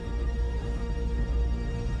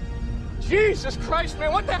Jesus Christ,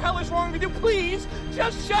 man, what the hell is wrong with you? Please,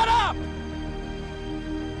 just shut up!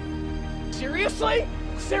 Seriously?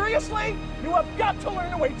 Seriously? You have got to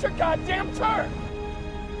learn to wait your goddamn turn!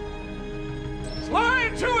 He's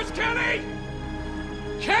lying to us, Kenny!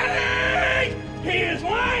 Kenny! He is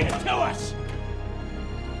lying to us!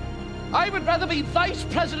 I would rather be vice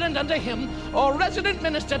president under him or resident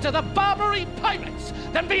minister to the Barbary pirates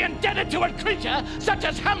than be indebted to a creature such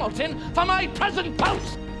as Hamilton for my present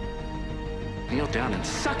post. Kneel down and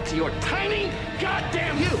suck to your tiny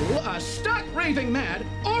goddamn... You are stark raving mad,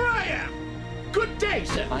 or I am. Good day,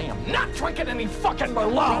 sir. I am not drinking any fucking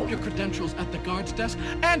Merlot! Drop your credentials at the guard's desk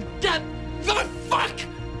and get the fuck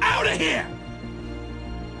out of here!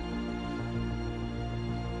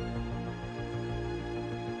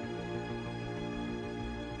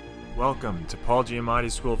 Welcome to Paul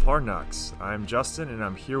Giamatti's School of Hard Knocks. I'm Justin, and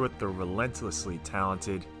I'm here with the relentlessly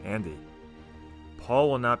talented Andy.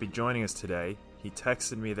 Paul will not be joining us today. He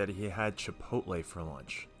texted me that he had Chipotle for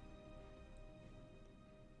lunch.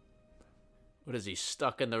 What is he,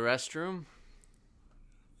 stuck in the restroom?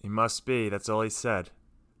 He must be. That's all he said.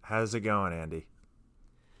 How's it going, Andy?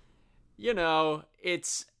 You know,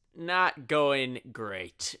 it's not going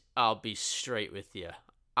great. I'll be straight with you.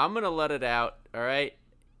 I'm going to let it out, all right?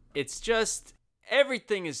 It's just,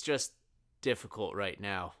 everything is just difficult right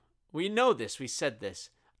now. We know this. We said this.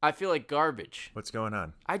 I feel like garbage. What's going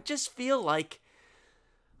on? I just feel like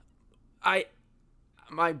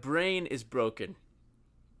my brain is broken.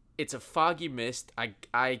 It's a foggy mist.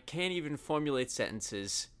 I can't even formulate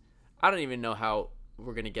sentences. I don't even know how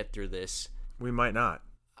we're going to get through this. We might not.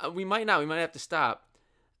 We might not. We might have to stop.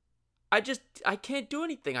 I can't do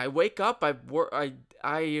anything. I wake up. I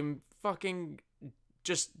am fucking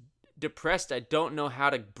just depressed. I don't know how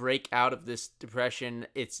to break out of this depression.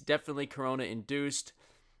 It's definitely Corona induced,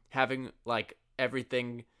 having like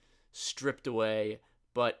everything stripped away,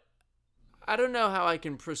 but I don't know how I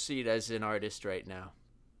can proceed as an artist right now.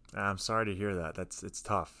 I'm sorry to hear that. It's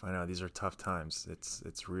tough. I know these are tough times.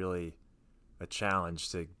 It's really a challenge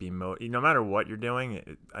to be no matter what you're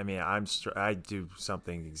doing. I do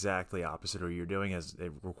something exactly opposite of what you're doing, as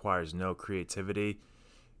it requires no creativity.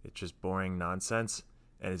 It's just boring nonsense.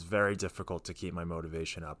 And it's very difficult to keep my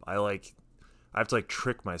motivation up. I have to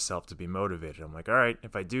trick myself to be motivated. I'm like, all right,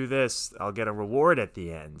 if I do this, I'll get a reward at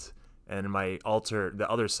the end. And the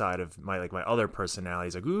other side of my other personality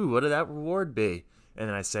is like, ooh, what did that reward be? And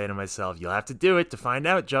then I say to myself, you'll have to do it to find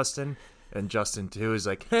out, Justin. And Justin too is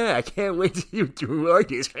like, hey, I can't wait till you reward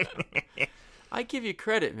this. I give you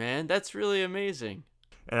credit, man. That's really amazing.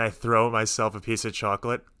 And I throw myself a piece of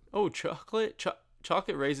chocolate. Oh, chocolate?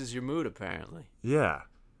 Chocolate raises your mood, apparently. Yeah.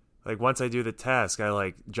 Once I do the task,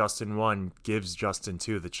 Justin 1 gives Justin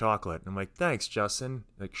 2 the chocolate. I'm like, thanks, Justin.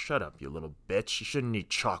 Shut up, you little bitch. You shouldn't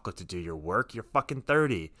need chocolate to do your work. You're fucking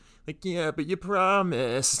 30. Yeah, but you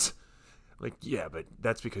promised. Yeah, but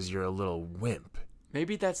that's because you're a little wimp.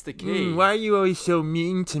 Maybe that's the key. Why are you always so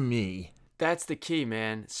mean to me? That's the key,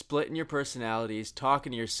 man. Splitting your personalities,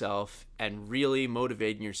 talking to yourself, and really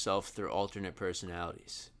motivating yourself through alternate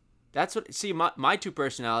personalities. That's what, see, my two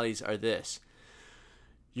personalities are this.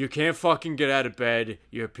 You can't fucking get out of bed.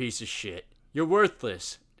 You're a piece of shit. You're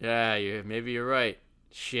worthless. Yeah, maybe you're right.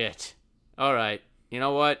 Shit. All right. You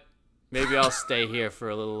know what? Maybe I'll stay here for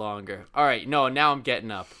a little longer. All right. No, now I'm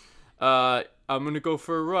getting up. I'm going to go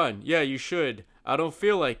for a run. Yeah, you should. I don't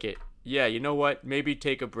feel like it. Yeah, you know what? Maybe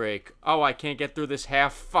take a break. Oh, I can't get through this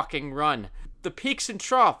half fucking run. The peaks and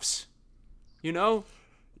troughs. You know?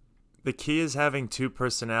 The key is having two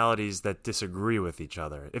personalities that disagree with each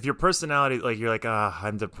other. If your personality, you're like,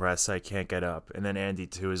 I'm depressed, I can't get up. And then Andy,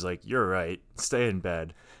 too, is like, you're right, stay in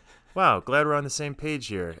bed. Wow, glad we're on the same page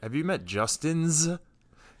here. Have you met Justins?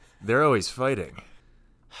 They're always fighting.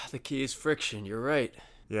 The key is friction, you're right.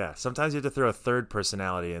 Yeah, sometimes you have to throw a third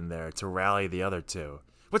personality in there to rally the other two.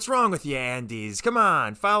 What's wrong with you, Andys? Come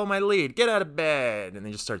on, follow my lead, get out of bed. And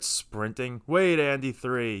they just start sprinting. Wait, Andy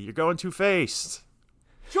 3, you're going too fast.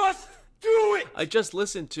 Just do it! I just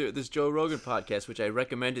listened to this Joe Rogan podcast, which I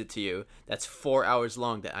recommended to you. That's 4 hours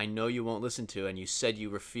long that I know you won't listen to, and you said you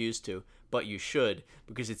refused to, but you should,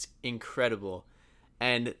 because it's incredible.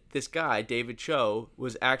 And this guy, David Cho,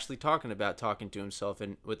 was actually talking to himself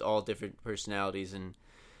and with all different personalities, and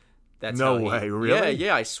that's no way, really?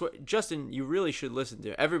 Yeah, I swear. Justin, you really should listen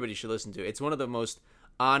to it. Everybody should listen to it. It's one of the most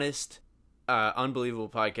honest, unbelievable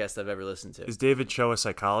podcasts I've ever listened to. Is David Cho a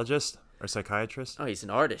psychologist? Or psychiatrist? Oh, he's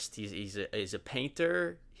an artist. He's a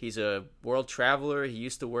painter. He's a world traveler. He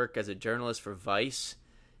used to work as a journalist for Vice.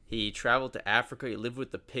 He traveled to Africa. He lived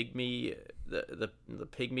with the pygmy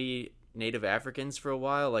Native Africans for a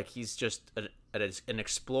while. He's just an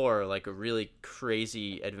explorer, like a really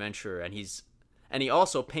crazy adventurer, and he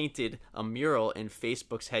also painted a mural in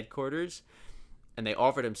Facebook's headquarters, and they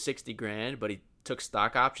offered him $60,000, but he took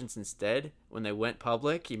stock options instead. When they went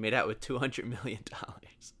public, he made out with $200 million.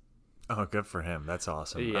 Oh, good for him. That's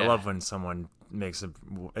awesome. Yeah. I love when someone makes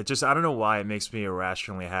I don't know why it makes me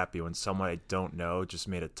irrationally happy when someone I don't know just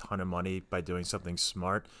made a ton of money by doing something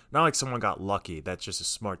smart. Not like someone got lucky. That's just a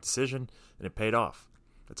smart decision and it paid off.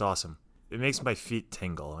 That's awesome. It makes my feet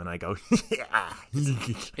tingle and I go, yeah.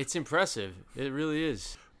 It's impressive. It really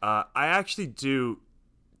is. I actually do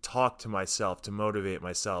talk to myself to motivate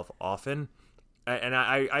myself often. And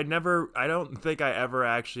I don't think I ever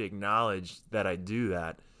actually acknowledged that I do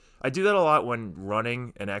that. I do that a lot when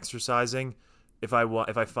running and exercising. If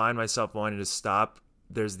I find myself wanting to stop,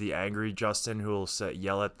 there's the angry Justin who will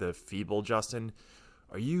yell at the feeble Justin,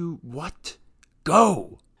 "Are you what?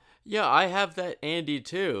 Go!" Yeah, I have that Andy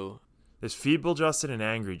too. There's feeble Justin and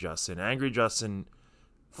angry Justin. Angry Justin,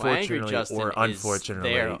 fortunately Angry Justin or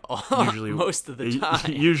unfortunately, there usually most of the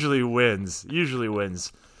time. Usually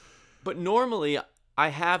wins. But normally, I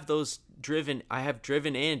have driven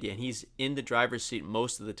Andy, and he's in the driver's seat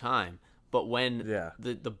most of the time. But when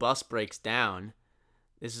the bus breaks down,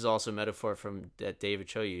 this is also a metaphor that David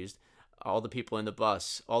Cho used, all the people in the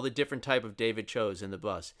bus, all the different type of David Chos in the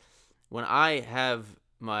bus. When I have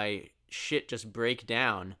my shit just break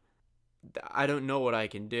down, I don't know what I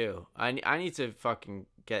can do. I need to fucking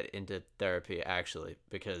get into therapy, actually,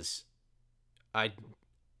 because I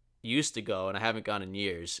used to go, and I haven't gone in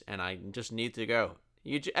years, and I just need to go.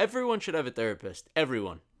 Everyone should have a therapist.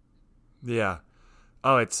 Everyone. Yeah.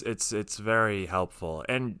 Oh, it's very helpful.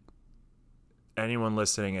 And anyone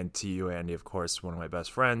listening, and to you, Andy, of course, one of my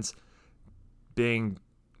best friends, being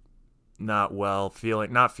not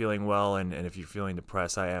feeling well, and if you're feeling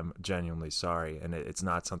depressed, I am genuinely sorry. And it's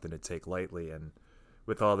not something to take lightly. And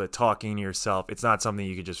with all the talking to yourself, it's not something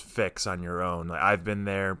you could just fix on your own. Like, I've been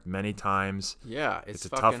there many times. Yeah, it's a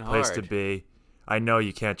fucking tough place hard to be. I know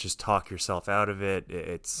you can't just talk yourself out of it.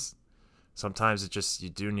 It's sometimes you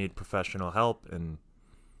do need professional help, and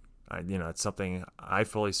it's something I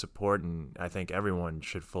fully support, and I think everyone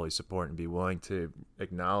should fully support and be willing to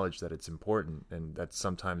acknowledge that it's important, and that's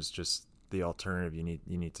sometimes just the alternative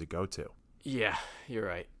you need to go to. Yeah, you're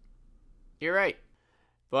right.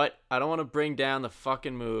 But I don't want to bring down the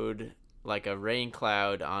fucking mood like a rain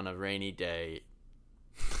cloud on a rainy day.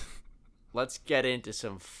 Let's get into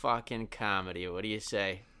some fucking comedy. What do you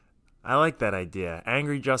say? I like that idea.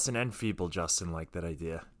 Angry Justin and feeble Justin like that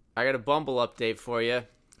idea. I got a Bumble update for you.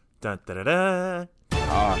 Dun, da, da, da.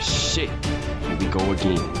 Ah, shit. Here we go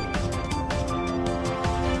again.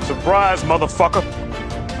 Surprise, motherfucker!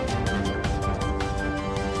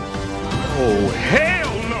 Oh,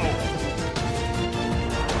 hell no!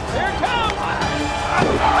 Here it comes!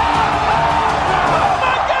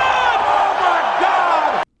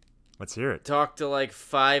 Let's hear it. Talked to like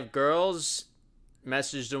 5 girls,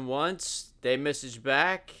 messaged them once, they messaged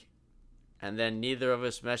back, and then neither of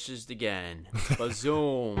us messaged again.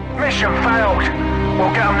 Bazoom. Mission failed.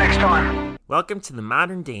 We'll get them next time. Welcome to the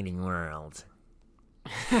modern dating world.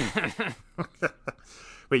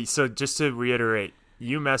 Wait, so just to reiterate,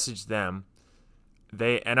 you messaged them,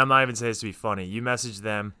 and I'm not even saying this to be funny, you messaged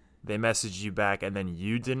them, they messaged you back, and then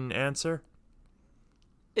you didn't answer?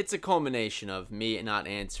 It's a culmination of me not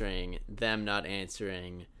answering, them not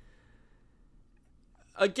answering.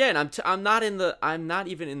 Again, I'm not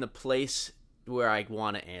even in the place where I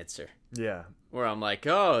want to answer. Yeah. Where I'm like,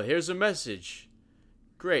 oh, here's a message.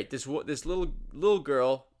 Great, this little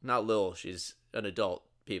girl, not little, she's an adult,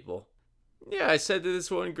 people. Yeah, I said to this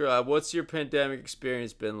one girl, what's your pandemic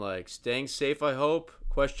experience been like? Staying safe, I hope? ?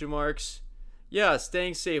 Yeah,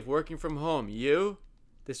 staying safe, working from home. You?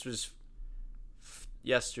 This was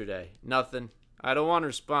yesterday. Nothing. I don't want to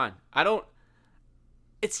respond. I don't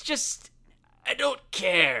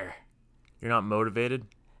care. You're not motivated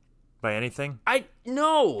by anything?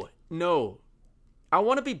 No. I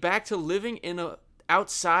want to be back to living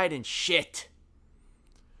outside and shit.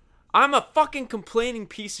 I'm a fucking complaining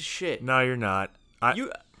piece of shit. No, you're not. I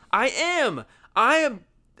am.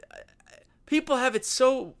 People have it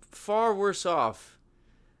so far worse off.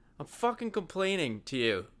 I'm fucking complaining to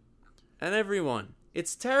you and everyone.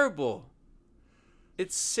 It's terrible.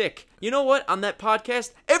 It's sick. You know what? On that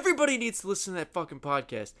podcast, everybody needs to listen to that fucking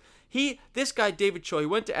podcast. This guy, David Choi, he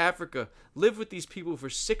went to Africa, lived with these people for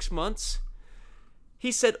 6 months.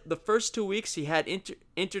 He said the first 2 weeks he had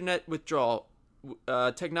internet withdrawal,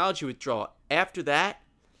 technology withdrawal. After that,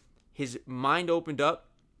 his mind opened up,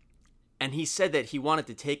 And he said that he wanted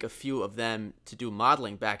to take a few of them to do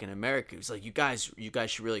modeling back in America. He was like, you guys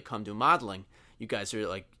should really come do modeling. You guys are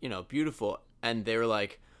like, beautiful. And they were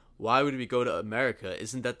like, why would we go to America?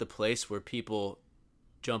 Isn't that the place where people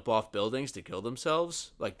jump off buildings to kill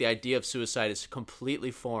themselves? Like, the idea of suicide is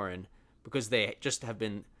completely foreign because they just have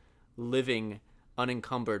been living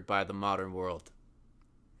unencumbered by the modern world.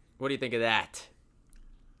 What do you think of that?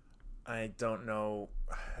 I don't know.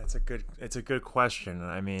 It's a good question.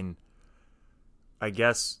 I mean, I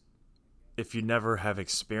guess if you never have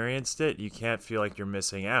experienced it, you can't feel like you're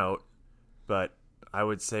missing out. But I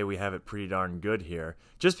would say we have it pretty darn good here.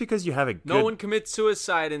 Just because you have a good... No one commits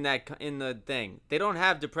suicide in the thing. They don't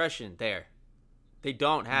have depression there. They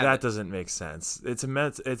don't have That it. doesn't make sense. It's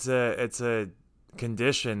a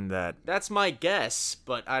condition that... That's my guess,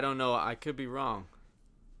 but I don't know. I could be wrong.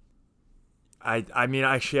 I mean,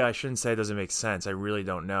 actually, I shouldn't say it doesn't make sense. I really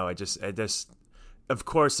don't know. I just, of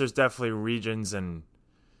course, there's definitely regions and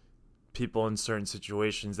people in certain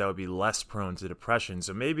situations that would be less prone to depression.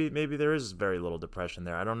 So maybe there is very little depression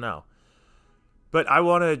there. I don't know. But I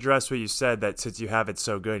want to address what you said, that since you have it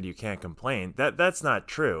so good, you can't complain. That's not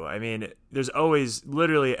true. I mean, there's always,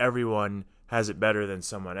 literally everyone has it better than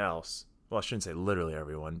someone else. Well, I shouldn't say literally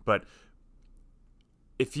everyone, but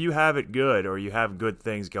if you have it good or you have good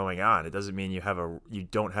things going on, it doesn't mean you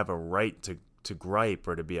don't have a right to gripe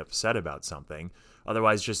or to be upset about something.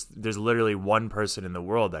 Otherwise, there's literally one person in the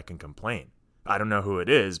world that can complain. I don't know who it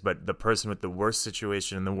is, but the person with the worst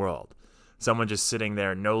situation in the world. Someone just sitting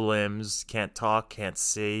there, no limbs, can't talk, can't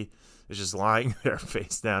see, is just lying there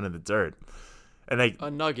face down in the dirt. And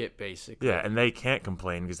a nugget, basically. Yeah, and they can't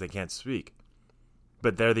complain because they can't speak.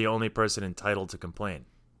 But they're the only person entitled to complain.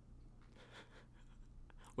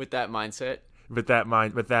 With that mindset? With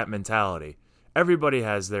that mentality. Everybody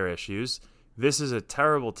has their issues. This is a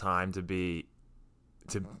terrible time to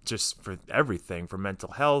just for everything, for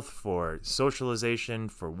mental health, for socialization,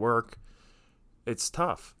 for work. It's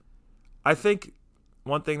tough. I think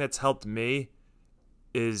one thing that's helped me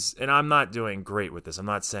is, and I'm not doing great with this, I'm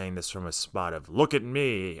not saying this from a spot of, look at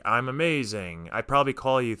me, I'm amazing. I probably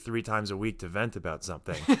call you 3 times a week to vent about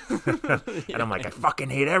something. And I'm like, I fucking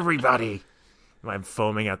hate everybody. I'm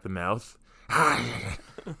foaming at the mouth.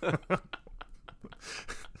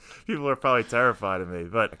 People are probably terrified of me.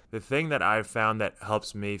 But the thing that I've found that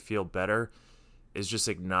helps me feel better is just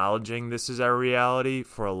acknowledging this is our reality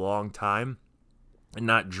for a long time and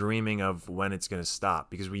not dreaming of when it's going to stop,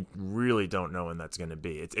 because we really don't know when that's going to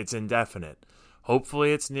be. It's indefinite.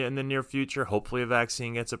 Hopefully it's in the near future. Hopefully a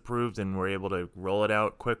vaccine gets approved and we're able to roll it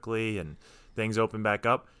out quickly and things open back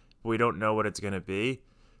up. But we don't know what it's going to be.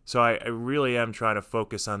 So I really am trying to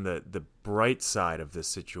focus on the bright side of this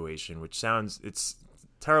situation, which it's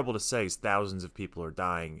terrible to say, because thousands of people are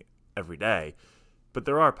dying every day. But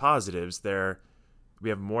there are positives. We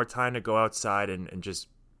have more time to go outside and just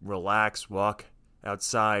relax, walk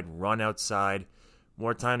outside, run outside,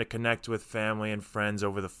 more time to connect with family and friends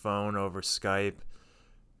over the phone, over Skype,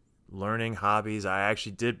 learning hobbies. I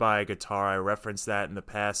actually did buy a guitar. I referenced that in the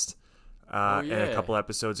past and a couple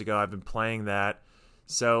episodes ago. I've been playing that.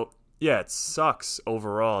 So, yeah, it sucks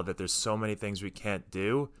overall that there's so many things we can't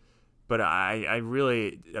do, but I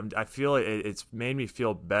feel it's made me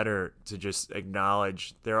feel better to just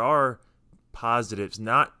acknowledge there are positives,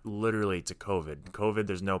 not literally to COVID. COVID,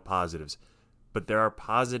 there's no positives, but there are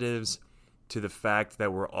positives to the fact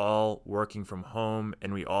that we're all working from home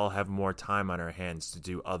and we all have more time on our hands to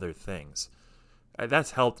do other things.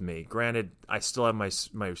 That's helped me. Granted, I still have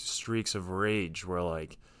my streaks of rage where,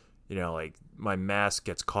 like, my mask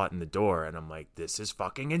gets caught in the door and I'm like, this is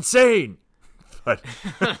fucking insane. But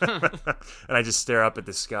and I just stare up at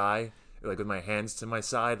the sky, like with my hands to my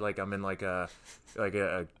side, like I'm in like a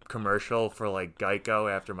commercial for like Geico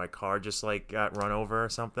after my car just like got run over or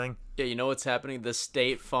something. Yeah, you know what's happening? The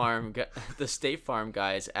State Farm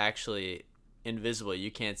guy is actually invisible.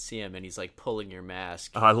 You can't see him, and he's like pulling your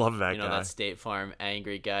mask. Oh, I love that guy. That State Farm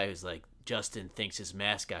angry guy who's like, Justin thinks his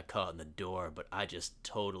mask got caught in the door, but I just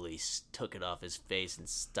totally took it off his face and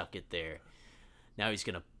stuck it there. Now he's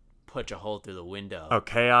gonna punch a hole through the window. Oh,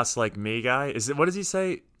 chaos like me guy? What does he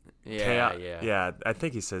say? Yeah, Yeah, I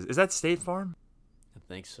think he says. Is that State Farm? I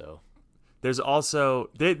think so. There's also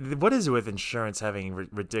what is it with insurance having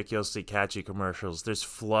ridiculously catchy commercials? There's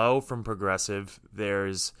Flo from Progressive.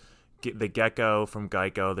 There's the Gecko from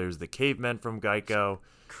Geico. There's the Cavemen from Geico.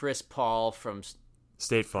 Chris Paul from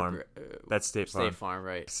State Farm. That's State Farm. State Farm,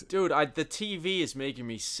 right? Dude, the TV is making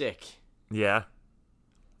me sick. Yeah.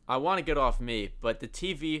 I want to get off me, but the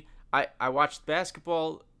TV. I watched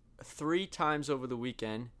basketball 3 times over the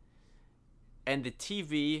weekend, and the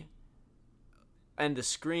TV and the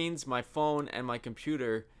screens, my phone and my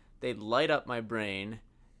computer, they light up my brain,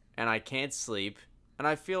 and I can't sleep, and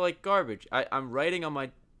I feel like garbage. I'm writing on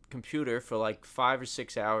my computer for like 5 or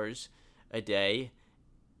 6 hours a day,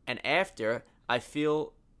 and after, I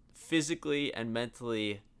feel physically and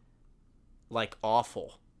mentally like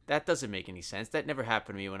awful. That doesn't make any sense. That never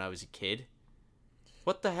happened to me when I was a kid.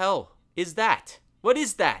 What the hell is that? What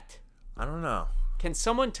is that? I don't know. Can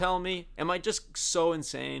someone tell me? Am I just so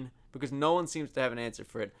insane? Because no one seems to have an answer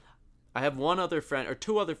for it. I have one other friend or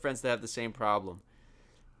two other friends that have the same problem.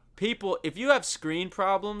 People, if you have screen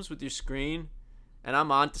problems with your screen and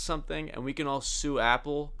I'm onto something and we can all sue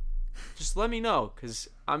Apple, just let me know, because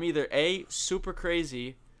I'm either A, super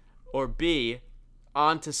crazy, or B,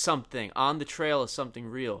 onto something, on the trail of something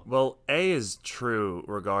real. Well, A is true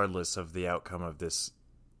regardless of the outcome of this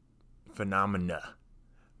phenomena.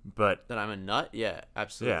 But That I'm a nut? Yeah,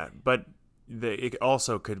 absolutely. yeah, but it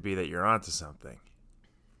also could be that you're onto something.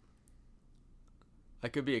 I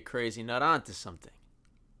could be a crazy nut onto something.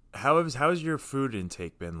 How's your food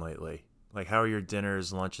intake been lately? Like, how are your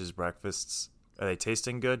dinners, lunches, breakfasts? Are they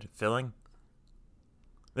tasting good? Filling?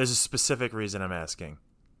 There's a specific reason I'm asking.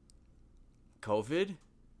 COVID?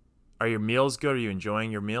 Are your meals good? Are you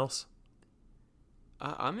enjoying your meals?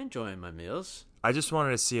 I'm enjoying my meals. I just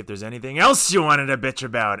wanted to see if there's anything else you wanted to bitch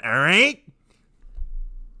about, all right?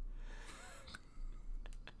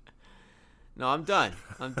 No, I'm done.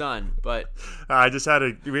 But I just had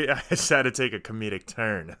to take a comedic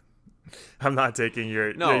turn. I'm not taking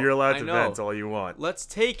your. No, you're allowed I to know. vent all you want. let's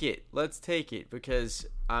take it because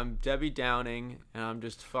I'm Debbie Downing and I'm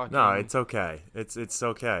just fucking. No, it's okay. It's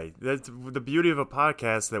okay. That's the beauty of a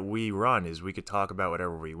podcast that we run is we could talk about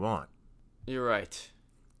whatever we want. You're right.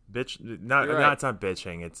 Bitch, You're no, right. it's not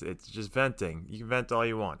bitching. It's just venting. You can vent all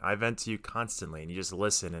you want. I vent to you constantly, and you just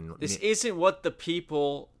listen. And This isn't what the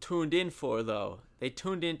people tuned in for, though. They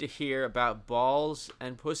tuned in to hear about balls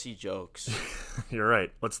and pussy jokes. You're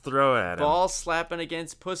right. Let's throw at him. Balls slapping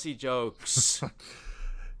against pussy jokes.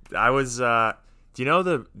 I was. Do you know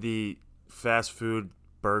the fast food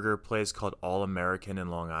burger place called All American in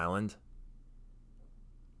Long Island?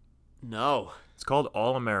 No. It's called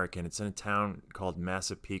All American. It's in a town called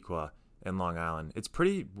Massapequa in Long Island. It's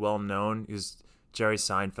pretty well known. Jerry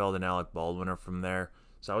Seinfeld and Alec Baldwin are from there.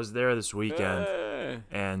 So I was there this weekend,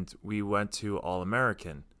 and we went to All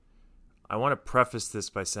American. I want to preface this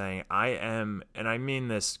by saying I am, and I mean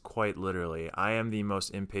this quite literally, I am the most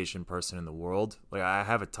impatient person in the world. Like, I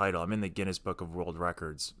have a title. I'm in the Guinness Book of World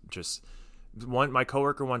Records. My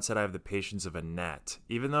coworker once said I have the patience of a gnat.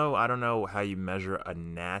 Even though I don't know how you measure a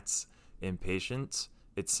gnat's impatience,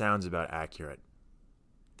 it sounds about accurate.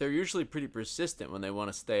 They're usually pretty persistent when they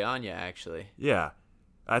want to stay on you, actually. Yeah,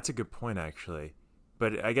 that's a good point, actually.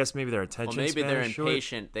 But I guess maybe their attention Well, maybe span they're is short.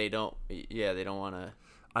 impatient. They don't want to.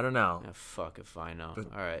 I don't know. Fuck if I know.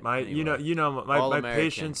 But All right. my anyway. my All-American.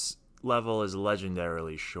 patience level is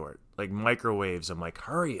legendarily short. Like microwaves, I'm like,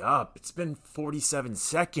 hurry up! It's been 47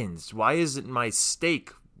 seconds. Why isn't my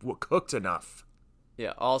steak cooked enough?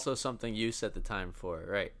 Yeah. Also, something you set the time for,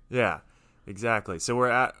 right? Yeah, exactly.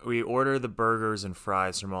 So we order the burgers and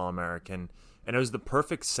fries from All American, and it was the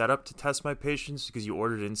perfect setup to test my patience because you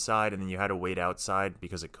ordered inside and then you had to wait outside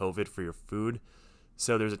because of COVID for your food.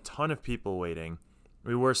 So there's a ton of people waiting.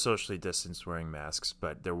 We were socially distanced wearing masks,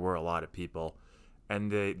 but there were a lot of people.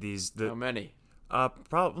 And How many?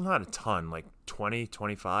 Probably not a ton, like 20,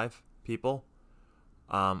 25 people.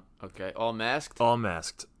 Okay, all masked. All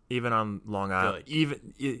masked. Even on Long Island,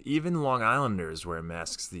 Good. even Long Islanders wear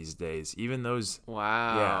masks these days. Even those,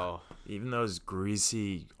 Wow. yeah, even those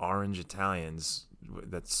greasy orange Italians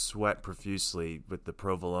that sweat profusely with the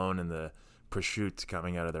provolone and the prosciutto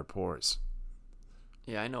coming out of their pores.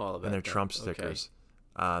 Yeah, I know all about And their that. Trump Okay. stickers.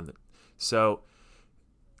 So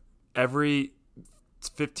every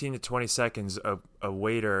 15 to 20 seconds, a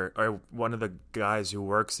waiter or one of the guys who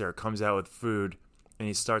works there comes out with food, and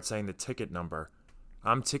he starts saying the ticket number.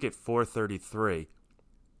 I'm ticket 433.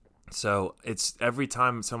 So it's every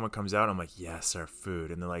time someone comes out, I'm like, yes, our food.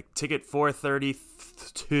 And they're like, ticket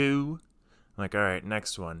 432. I'm like, all right,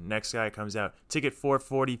 next one. Next guy comes out, ticket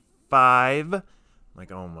 445. I'm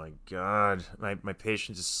like, oh my God. My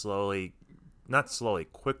patience is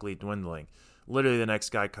quickly dwindling. Literally, the next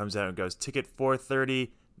guy comes out and goes, ticket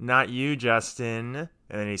 430, not you, Justin. And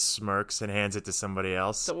then he smirks and hands it to somebody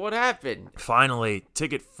else. So what happened? Finally,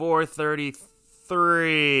 ticket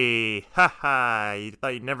 433. Haha, you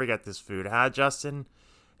thought you'd never get this food, huh, Justin?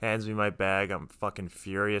 Hands me my bag. I'm fucking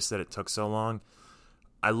furious that it took so long.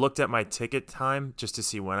 I looked at my ticket time just to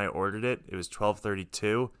see when I ordered it. It was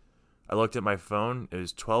 12:32. I looked at my phone. It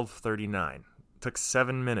was 12:39. It took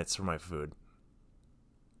 7 minutes for my food.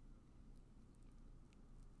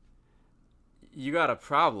 You got a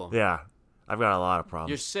problem. Yeah, I've got a lot of problems.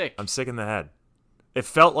 You're sick. I'm sick in the head. It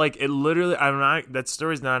felt like it literally. I'm not. That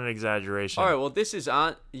story's not an exaggeration. All right, well, this is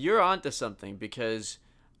on. You're onto something because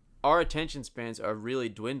our attention spans are really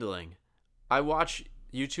dwindling. I watch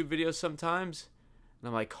YouTube videos sometimes, and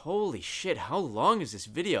I'm like, holy shit, how long is this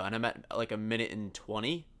video? And I'm at like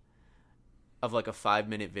 1:20 of like a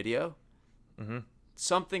 5-minute video. Mm-hmm.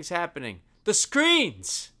 Something's happening. The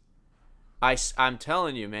screens! I'm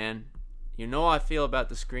telling you, man. You know how I feel about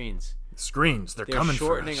the screens. Screens, they're They're coming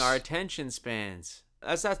shortening for us. our attention spans.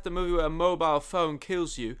 That's the movie where a mobile phone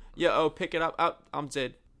kills you. Yeah, pick it up. Oh, I'm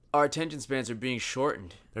dead. Our attention spans are being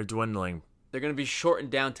shortened. They're dwindling. They're going to be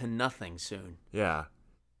shortened down to nothing soon. Yeah.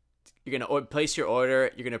 You're going to place your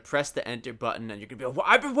order. You're going to press the enter button, and you're going to be like,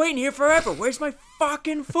 I've been waiting here forever. Where's my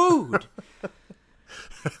fucking food?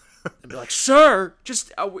 And be like, sir,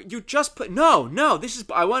 you just put... No,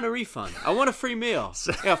 I want a refund. I want a free meal.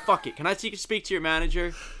 Yeah, fuck it. Can I speak to your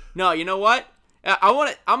manager? No, you know what? I'm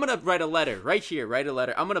going to write a letter right here. Write a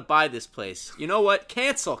letter. I'm going to buy this place. You know what?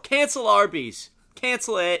 Cancel Arby's.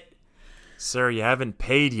 Cancel it. Sir, you haven't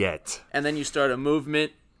paid yet. And then you start a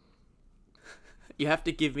movement. You have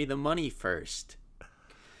to give me the money first.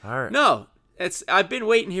 All right. No, I've been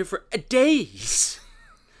waiting here for days.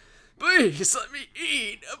 Please let me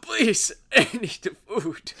eat. Please, I need the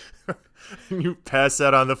food. You pass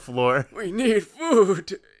out on the floor. We need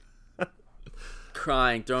food.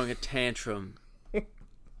 Crying, throwing a tantrum.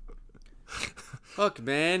 Look,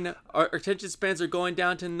 man, our attention spans are going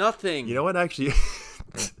down to nothing. You know what, actually...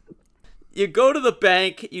 You go to the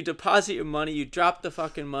bank, you deposit your money, you drop the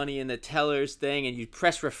fucking money in the teller's thing, and you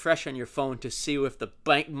press refresh on your phone to see if the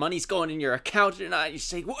bank money's going in your account or not. You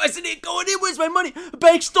say, "Why isn't it going in? Where's my money? The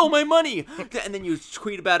bank stole my money." And then you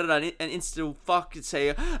tweet about it on an Insta fuck and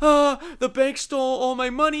say, the bank stole all my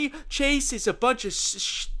money. Chase is a bunch of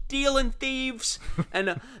stealing thieves,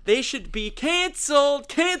 and they should be canceled.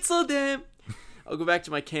 Cancel them. I'll go back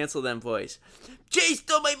to my cancel them voice. Chase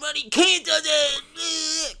stole my money. Cancel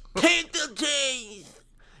them. Cancel Chase.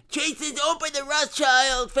 Chase is owned by the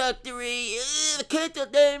Rothschild factory. Cancel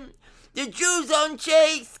them. The Jews own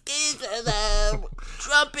Chase.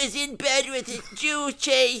 Trump is in bed with his Jew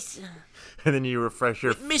Chase. And then you refresh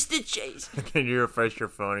your... Mr. Chase. And then you refresh your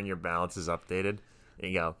phone and your balance is updated.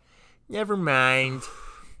 And you go, never mind.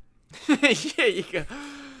 Yeah, you go.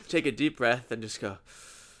 Take a deep breath and just go,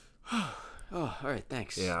 oh, all right,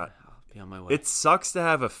 thanks. Yeah. Be on my way. It sucks to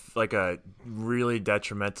have a really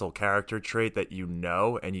detrimental character trait that you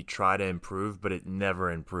know and you try to improve, but it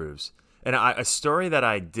never improves. And a story that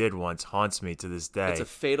I did once haunts me to this day. It's a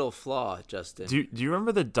fatal flaw, Justin. Do you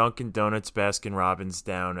remember the Dunkin' Donuts Baskin Robbins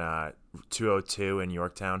down 202 in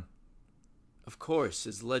Yorktown? Of course,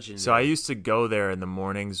 it's legendary. So I used to go there in the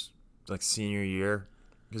mornings, like senior year,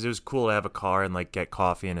 because it was cool to have a car and like get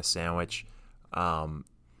coffee and a sandwich.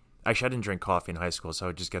 Actually, I didn't drink coffee in high school, so I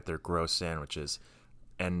would just get their gross sandwiches.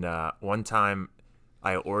 And one time,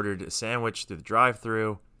 I ordered a sandwich through the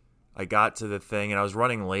drive-thru. I got to the thing, and I was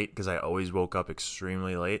running late because I always woke up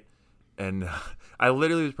extremely late. And I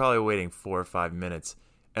literally was probably waiting 4 or 5 minutes.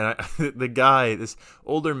 And the guy, this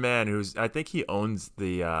older man, I think he owns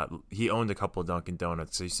he owned a couple of Dunkin'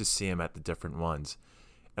 Donuts, so I used to see him at the different ones.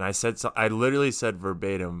 And I literally said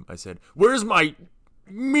verbatim, I said, "Where's my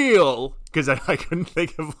meal?" Because I couldn't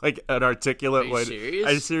think of like an articulate way. Serious?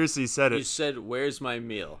 I seriously said it. You said, "Where's my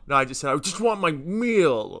meal?" No, I just said, "I just want my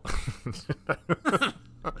meal."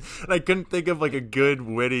 And I couldn't think of like a good,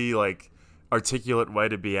 witty, like articulate way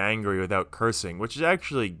to be angry without cursing, which is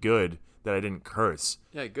actually good that I didn't curse.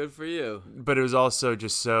 Yeah, good for you. But it was also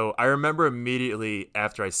just so... I remember immediately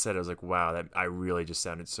after I said it, I was like, wow, that I really just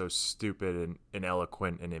sounded so stupid and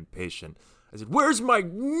ineloquent and impatient. I said, "Where's my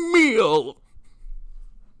meal?"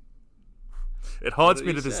 It haunts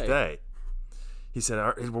me to this day. He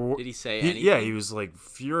said... Did he say anything? Yeah, he was like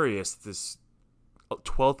furious. This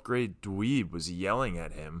 12th grade dweeb was yelling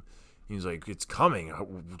at him. He was like, "It's coming.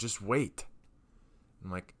 Just wait."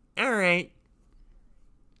 I'm like, all right.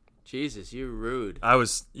 Jesus, you're rude.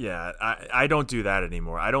 I don't do that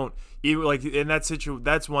anymore. I don't even like in that situation.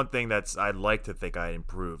 That's one thing I'd like to think I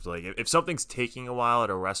improved. Like if something's taking a while at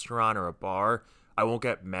a restaurant or a bar, I won't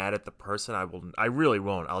get mad at the person. I really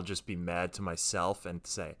won't. I'll just be mad to myself and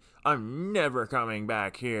say, "I'm never coming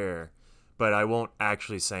back here." But I won't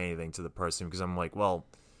actually say anything to the person because I'm like, well,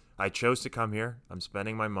 I chose to come here. I'm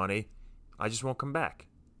spending my money. I just won't come back.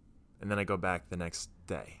 And then I go back the next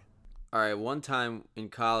day. All right, one time in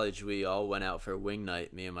college, we all went out for wing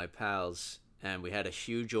night, me and my pals, and we had a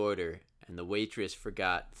huge order, and the waitress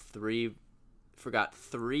forgot three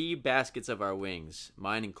baskets of our wings,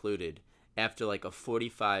 mine included, after like a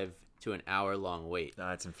 45 to an hour-long wait.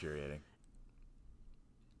 That's infuriating.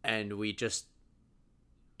 And we just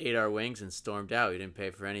ate our wings and stormed out. We didn't pay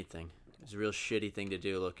for anything. It was a real shitty thing to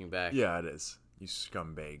do looking back. Yeah, it is. You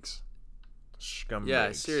scumbags. Scumbags.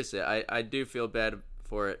 Yeah, seriously, I do feel bad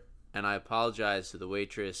for it, and I apologize to the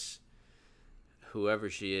waitress, whoever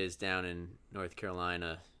she is down in North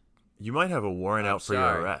Carolina. You might have a warrant out for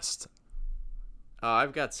your arrest. Oh,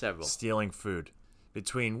 I've got several. Stealing food.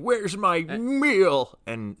 Between "Where's my meal?"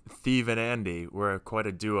 and Thieve and Andy, we're quite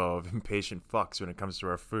a duo of impatient fucks when it comes to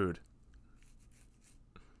our food.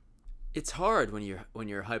 It's hard when you're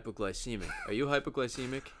hypoglycemic. Are you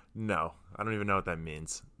hypoglycemic? No, I don't even know what that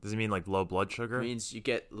means. Does it mean like low blood sugar? It means you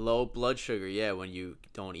get low blood sugar, yeah, when you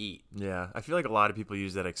don't eat. Yeah, I feel like a lot of people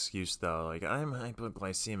use that excuse though. Like, I'm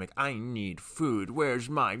hypoglycemic. I need food. Where's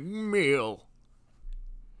my meal?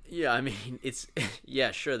 Yeah, I mean, it's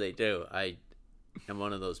yeah, sure they do. I am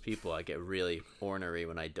one of those people. I get really ornery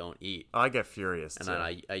when I don't eat. I get furious and too. then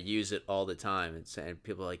I use it all the time. And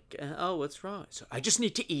people are like, oh, what's wrong? So I just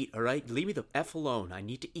need to eat, all right? Leave me the F alone. I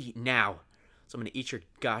need to eat now. So I'm going to eat your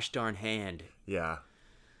gosh darn hand. Yeah.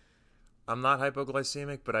 I'm not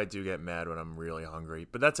hypoglycemic, but I do get mad when I'm really hungry.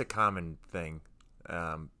 But that's a common thing.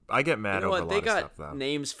 I get mad over a lot of stuff, though. They got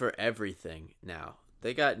names for everything now.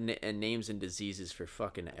 They got names and diseases for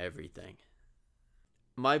fucking everything.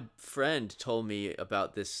 My friend told me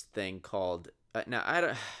about this thing called... now,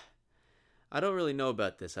 I don't really know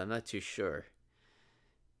about this. I'm not too sure.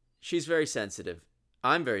 She's very sensitive.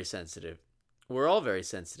 I'm very sensitive. We're all very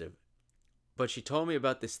sensitive. But she told me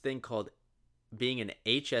about this thing called being an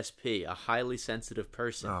HSP, a highly sensitive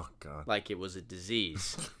person. Oh, God. Like it was a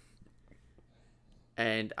disease.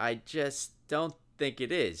 And I just don't think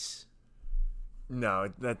it is.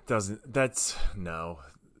 No, that doesn't... That's... No.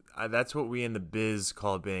 That's what we in the biz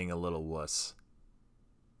call being a little wuss.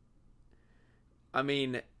 I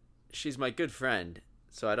mean, she's my good friend,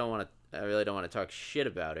 so I really don't want to talk shit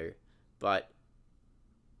about her, but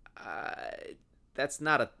that's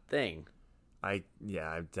not a thing. I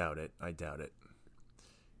doubt it.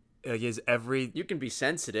 Like, is every... You can be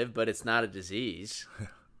sensitive, but it's not a disease.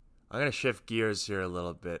 I'm going to shift gears here a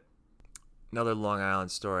little bit. Another Long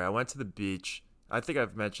Island story. I went to the beach. I think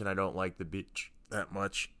I've mentioned I don't like the beach that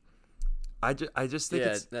much. I just think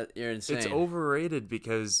you're insane. It's overrated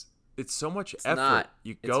because it's so much effort. Not.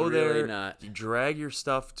 You go there, really not. You drag your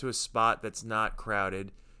stuff to a spot that's not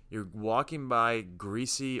crowded. You're walking by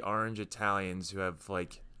greasy orange Italians who have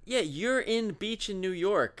like... Yeah, you're in beach in New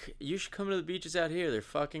York. You should come to the beaches out here. They're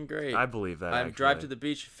fucking great. I believe that. I drive to the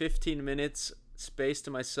beach 15 minutes, space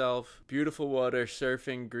to myself, beautiful water,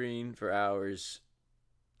 surfing, green for hours.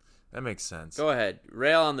 That makes sense. Go ahead.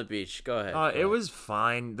 Rail on the beach. Go ahead. It was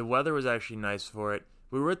fine. The weather was actually nice for it.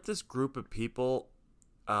 We were with this group of people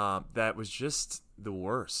that was just the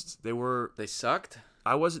worst. They sucked?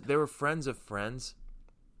 They were friends of friends.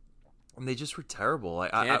 And they just were terrible.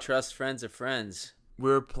 Can't trust friends of friends. We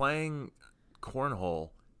were playing cornhole,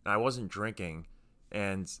 and I wasn't drinking.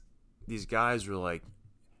 And these guys were like,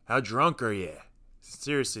 "How drunk are you?"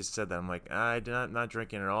 Seriously said that. I'm like, I'm not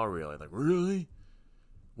drinking at all, really. Like, really?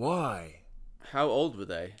 Why? How old were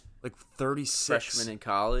they? Like 36. Freshmen in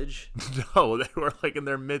college? No, they were like in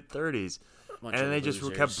their mid-30s. And they just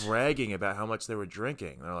losers. kept bragging about how much they were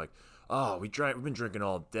drinking. They're like, "Oh, we've been drinking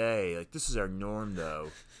all day. Like, this is our norm, though."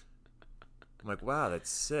 I'm like, wow, that's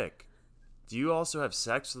sick. Do you also have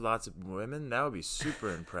sex with lots of women? That would be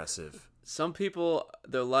super impressive. Some people,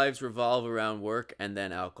 their lives revolve around work and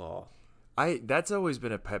then alcohol. That's always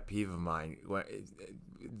been a pet peeve of mine.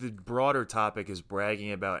 The broader topic is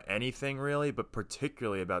bragging about anything, really, but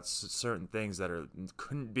particularly about certain things that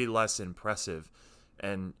couldn't be less impressive.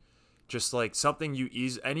 And just like something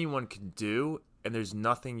anyone can do, and there's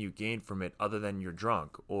nothing you gain from it other than you're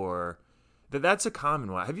drunk. Or that's a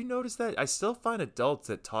common one. Have you noticed that? I still find adults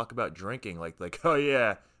that talk about drinking like, "Oh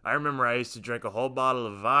yeah, I remember I used to drink a whole bottle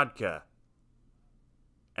of vodka."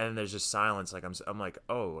 And there's just silence. Like I'm like,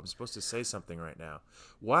 "Oh, I'm supposed to say something right now."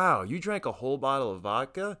 Wow, you drank a whole bottle of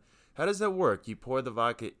vodka? How does that work? You pour the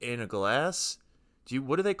vodka in a glass?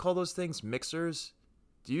 What do they call those things? Mixers?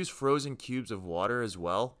 Do you use frozen cubes of water as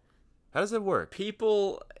well? How does that work?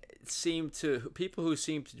 People who seem to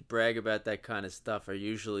brag about that kind of stuff are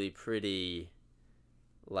usually pretty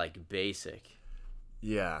like basic.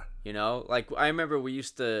 Yeah. You know, like I remember we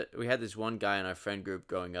had this one guy in our friend group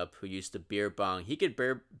growing up who used to beer bong. He could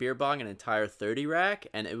beer bong an entire 30 rack,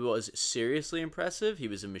 and it was seriously impressive. He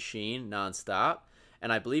was a machine nonstop,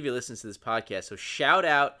 and I believe he listens to this podcast. So shout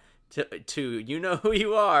out to you know who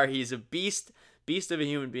you are. He's a beast of a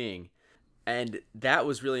human being, and that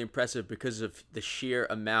was really impressive because of the sheer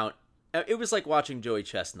amount. It was like watching Joey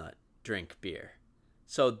Chestnut. drink beer.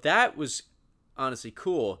 So that was honestly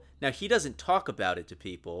cool. Now, he doesn't talk about it to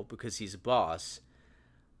people because he's a boss,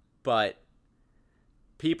 but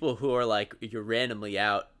people who are like, you're randomly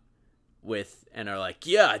out with and are like,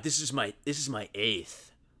 yeah, this is my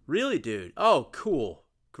 8th. Really, dude? Oh, cool.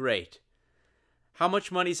 Great. How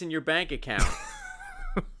much money's in your bank account?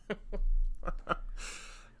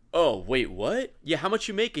 Oh, wait, what? Yeah, how much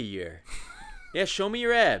you make a year? Yeah, show me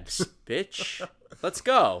your abs, bitch. Let's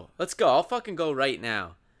go. I'll fucking go right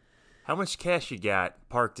now. How much cash you got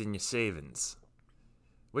parked in your savings?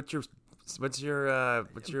 What's your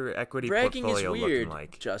equity Bragging portfolio is weird, looking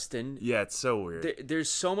like? Justin. Yeah, it's so weird. There's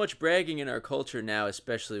so much bragging in our culture now,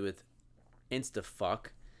 especially with InstaFuck.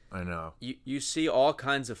 I know. You see all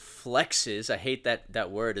kinds of flexes. I hate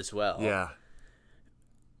that word as well. Yeah.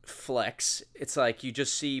 Flex. It's like you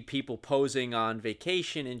just see people posing on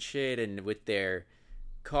vacation and shit and with their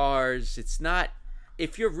cars. It's not,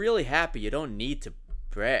 if you're really happy, you don't need to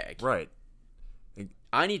brag. Right.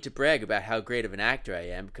 I need to brag about how great of an actor I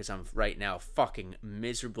am because I'm right now a fucking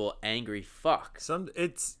miserable, angry fuck.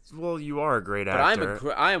 You are a great actor.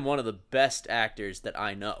 But I am one of the best actors that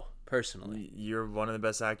I know, personally. You're one of the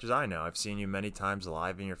best actors I know. I've seen you many times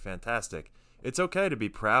live, and you're fantastic. It's okay to be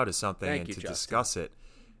proud of something and to discuss it.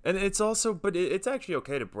 And it's also, but it's actually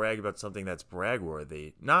okay to brag about something that's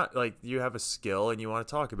brag-worthy. Not like you have a skill and you want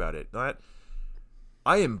to talk about it. Not,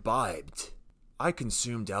 I imbibed. I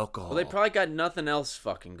consumed alcohol. Well, they probably got nothing else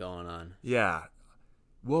fucking going on. Yeah.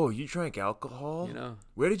 Whoa, you drank alcohol? You know.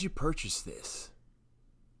 Where did you purchase this?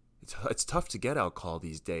 It's tough to get alcohol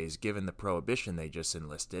these days, given the prohibition they just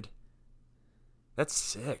enlisted. That's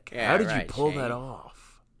sick. Yeah, how did right, you pull Shane. that off?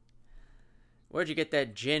 Where'd you get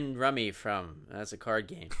that gin rummy from? That's a card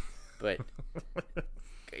game. But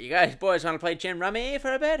you guys boys want to play gin rummy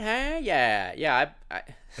for a bit, huh? Yeah. I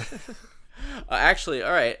actually,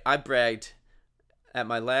 all right, I bragged at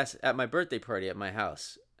my birthday party at my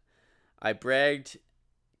house. I bragged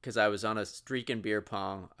because I was on a streak in beer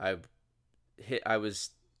pong. I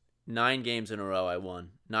was 9 games in a row. I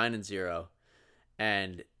won 9-0,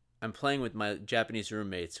 and I'm playing with my Japanese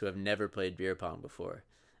roommates who have never played beer pong before.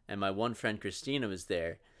 And my one friend Christina was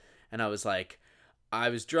there, and I was like, I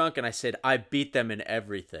was drunk, and I said, I beat them in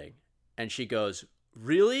everything. And she goes,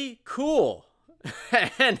 really? Cool.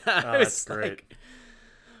 And I was great. like,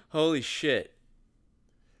 holy shit.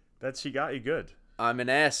 She got you good. I'm an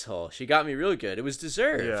asshole. She got me real good. It was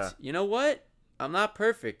deserved. Yeah. You know what? I'm not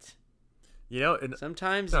perfect.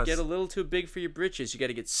 Sometimes you get a little too big for your britches. You got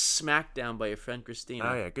to get smacked down by your friend Christina.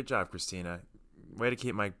 Oh, yeah. Good job, Christina. Way to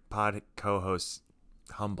keep my pod co-host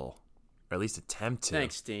humble, or at least attempt to.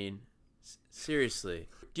 Thanks, Dean. Seriously.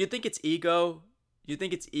 Do you think it's ego? Do you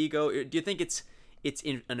think it's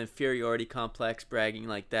an inferiority complex bragging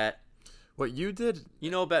like that? What you did?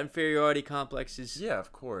 You know about inferiority complexes? Yeah,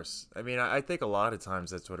 of course. I mean, I think a lot of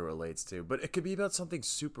times that's what it relates to, but it could be about something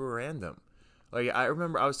super random. Like, I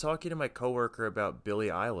remember I was talking to my coworker about Billie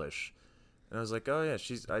Eilish, and I was like, oh yeah,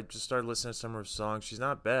 I just started listening to some of her songs. She's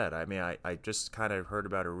not bad. I mean, I just kind of heard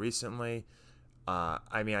about her recently.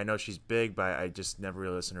 I mean, I know she's big, but I just never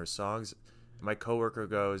really listened to her songs. My coworker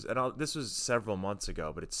goes, and this was several months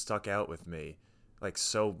ago, but it stuck out with me, like,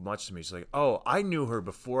 so much to me. She's like, oh, I knew her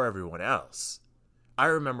before everyone else. I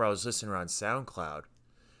remember I was listening to her on SoundCloud,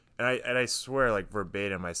 and I swear, like,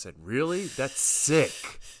 verbatim, I said, really? That's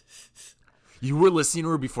sick. You were listening to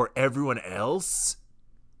her before everyone else?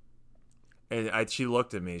 And she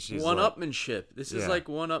looked at me. She's one-upmanship. This is like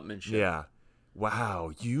one-upmanship. Yeah.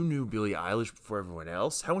 Wow, you knew Billie Eilish before everyone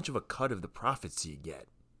else? How much of a cut of the profits do you get?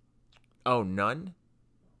 Oh, none?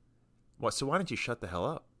 What? So why don't you shut the hell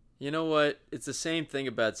up? You know what? It's the same thing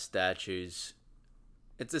about statues.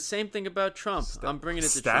 It's the same thing about Trump. I'm bringing it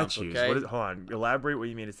to statues. Trump, okay? Hold on. Elaborate what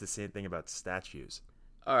you mean it's the same thing about statues.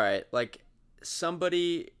 All right. Like,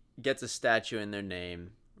 somebody gets a statue in their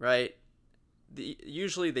name, right?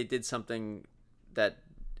 Usually they did something that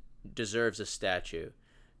deserves a statue.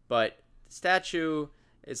 But statue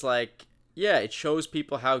is like, yeah, it shows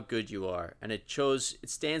people how good you are, and it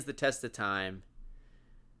stands the test of time,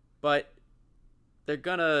 but they're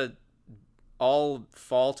gonna all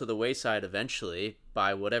fall to the wayside eventually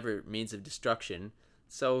by whatever means of destruction,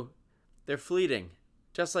 so they're fleeting,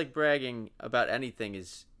 just like bragging about anything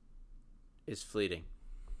is fleeting.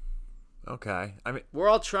 Okay. I mean, we're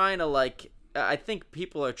all trying to, I think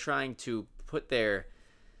people are trying to put their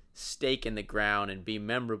stake in the ground and be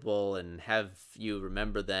memorable and have you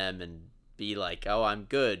remember them and be like, oh, I'm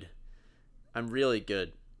good. I'm really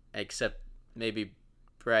good. Except maybe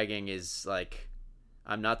bragging is like,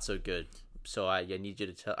 I'm not so good. so I need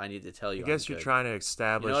to tell you. I guess you're trying to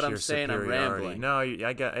establish You know what your I'm saying? I'm superiority. rambling. No,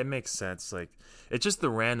 I get it. Makes sense. Like it's just the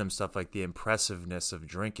random stuff, like the impressiveness of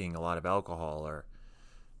drinking a lot of alcohol, or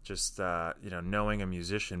just knowing a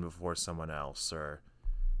musician before someone else, or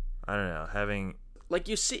I don't know, having. Like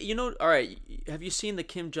all right, have you seen the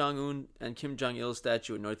Kim Jong-un and Kim Jong-il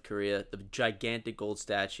statue in North Korea? The gigantic gold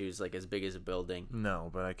statues, like as big as a building. No,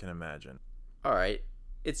 but I can imagine. All right.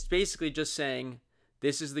 It's basically just saying,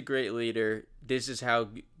 this is the great leader, this is how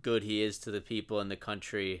good he is to the people in the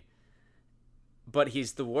country, but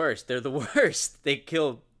he's the worst. They're the worst. They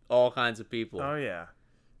kill all kinds of people. Oh, yeah.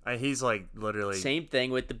 He's like literally... Same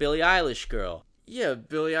thing with the Billie Eilish girl. Yeah,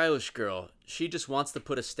 Billie Eilish girl. She just wants to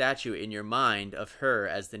put a statue in your mind of her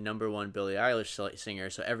as the number one Billie Eilish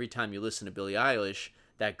singer. So every time you listen to Billie Eilish,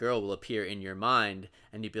 that girl will appear in your mind,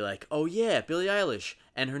 and you'd be like, oh yeah, Billie Eilish,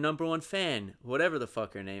 and her number one fan, whatever the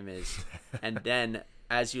fuck her name is. And then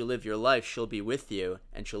as you live your life, she'll be with you,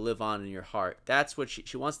 and she'll live on in your heart. That's what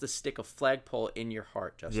she wants to stick a flagpole in your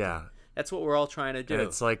heart, Justin. Yeah. That's what we're all trying to do. And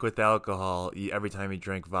it's like with alcohol, every time you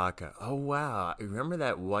drink vodka. Oh, wow. Remember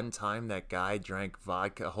that one time that guy drank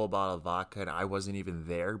vodka, a whole bottle of vodka, and I wasn't even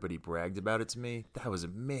there, but he bragged about it to me? That was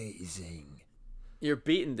amazing. You're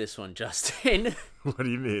beating this one, Justin. What do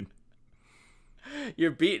you mean?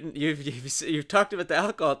 You're beating. You've talked about the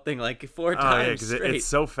alcohol thing like 4 times straight. It's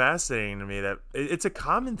so fascinating to me that it's a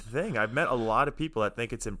common thing. I've met a lot of people that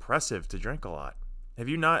think it's impressive to drink a lot. Have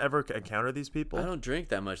you not ever encountered these people? I don't drink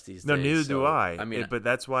that much these days. No, neither do I. I mean, but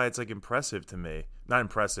that's why it's like impressive to me. Not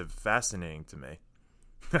impressive, fascinating to me.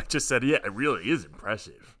 I just said, yeah, it really is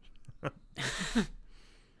impressive.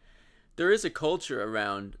 There is a culture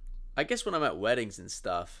around. I guess when I'm at weddings and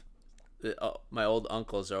stuff, my old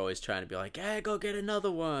uncles are always trying to be like, "Hey, go get another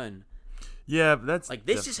one." Yeah, but that's like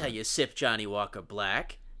this is how you sip Johnny Walker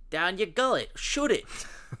Black down your gullet. Shoot it.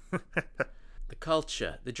 The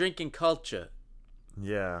culture, the drinking culture.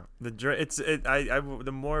 Yeah,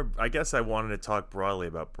 the more I guess I wanted to talk broadly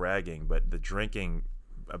about bragging, but bragging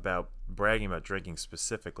about drinking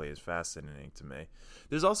specifically is fascinating to me.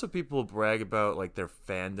 There's also people who brag about like their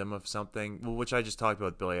fandom of something, which I just talked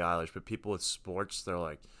about with Billie Eilish, but people with sports, they're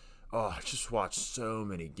like, oh, I just watched so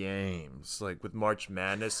many games. Like with March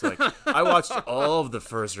Madness, like I watched all of the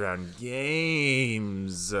first round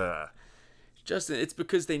games. Justin, it's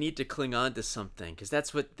because they need to cling on to something, because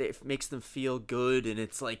that's what makes them feel good, and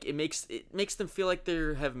it's like it makes them feel like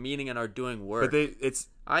they have meaning and are doing work. But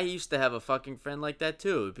I used to have a fucking friend like that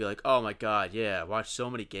too. It'd be like, oh my god, yeah, I watched so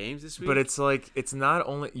many games this week. But it's like it's not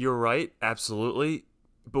only you're right, absolutely.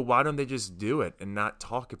 But why don't they just do it and not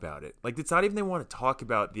talk about it? Like, it's not even they want to talk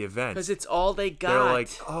about the event. Because it's all they got. They're like,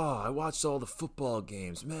 oh, I watched all the football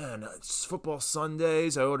games. Man, it's football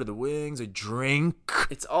Sundays. I order the wings. I drink.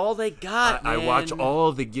 It's all they got, man. I watch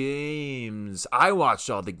all the games. I watched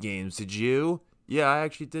all the games. Did you? Yeah, I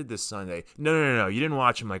actually did this Sunday. No. You didn't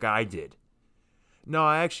watch them like I did. No,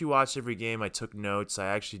 I actually watched every game. I took notes. I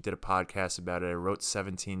actually did a podcast about it. I wrote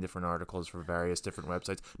 17 different articles for various different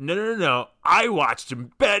websites. No. I watched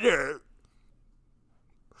them better.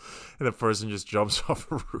 And the person just jumps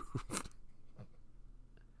off a roof.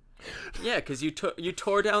 Yeah, because you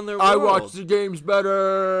tore down their world. I watched the games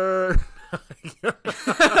better.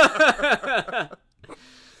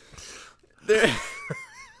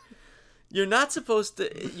 You're not supposed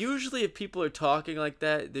to. Usually, if people are talking like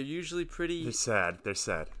that, they're usually pretty. They're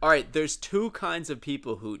sad. All right, there's 2 kinds of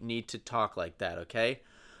people who need to talk like that, okay?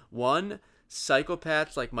 One,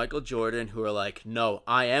 psychopaths like Michael Jordan who are like, no,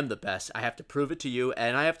 I am the best. I have to prove it to you,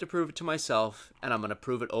 and I have to prove it to myself, and I'm going to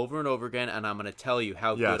prove it over and over again, and I'm going to tell you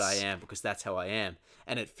how good I am because that's how I am.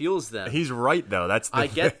 And it fuels them. He's right, though. That's the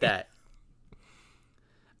thing. Get that.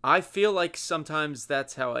 I feel like sometimes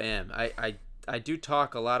that's how I am. I do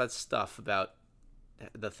talk a lot of stuff about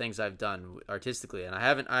the things I've done artistically, and I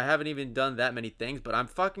haven't even done that many things, but I'm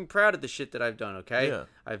fucking proud of the shit that I've done, okay? Yeah.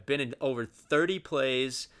 I've been in over 30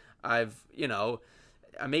 plays. I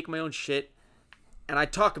make my own shit, and I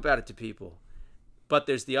talk about it to people. But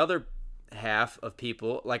there's the other half of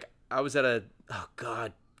people, like I was at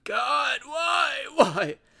God,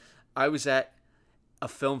 why? I was at a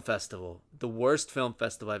film festival, the worst film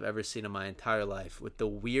festival I've ever seen in my entire life, with the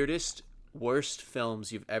weirdest, worst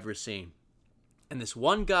films you've ever seen. And this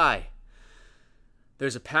one guy,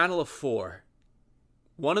 there's a panel of 4.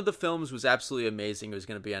 One of the films was absolutely amazing. It was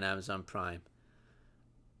going to be on Amazon Prime.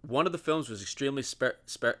 One of the films was extremely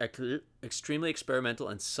experimental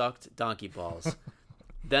and sucked donkey balls.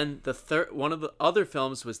 Then one of the other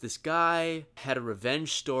films was this guy had a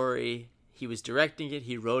revenge story. He was directing it,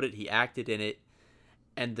 he wrote it, he acted in it.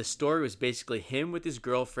 And the story was basically him with his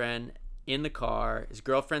girlfriend in the car. His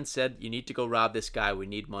girlfriend said, "You need to go rob this guy. We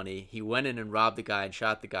need money." He went in and robbed the guy and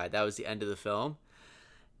shot the guy. That was the end of the film.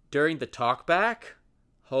 During the talkback,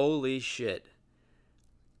 holy shit.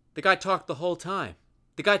 The guy talked the whole time.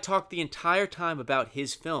 The guy talked the entire time about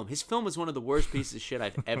his film. His film was one of the worst pieces of shit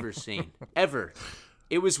I've ever seen. Ever.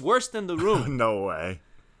 It was worse than The Room. No way.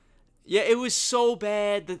 Yeah, it was so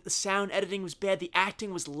bad. The sound editing was bad. The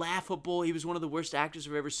acting was laughable. He was one of the worst actors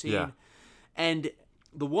I've ever seen. Yeah. And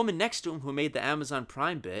the woman next to him who made the Amazon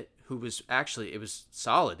Prime bit, who was actually, it was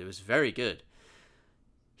solid. It was very good.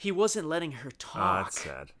 He wasn't letting her talk. Oh, that's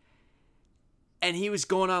sad. And he was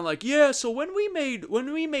going on like, yeah, so when we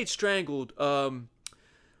made Strangled,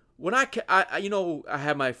 when I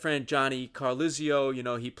had my friend Johnny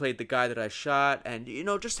Carlizio, he played the guy that I shot, and,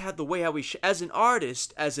 just had the way how he, as an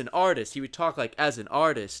artist, he would talk like as an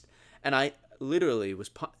artist, and I literally was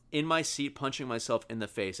in my seat punching myself in the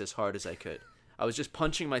face as hard as I could. I was just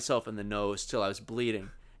punching myself in the nose till I was bleeding,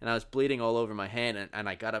 and I was bleeding all over my hand, and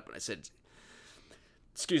I got up and I said,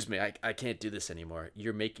 "Excuse me, I can't do this anymore.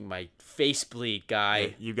 You're making my face bleed,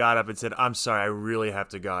 guy." You got up and said, "I'm sorry, I really have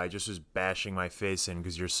to go. I just was bashing my face in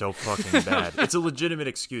because you're so fucking bad." It's a legitimate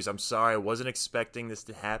excuse. I'm sorry, I wasn't expecting this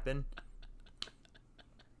to happen.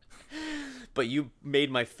 But you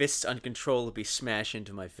made my fists uncontrollably smash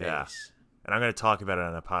into my face. Yeah. And I'm going to talk about it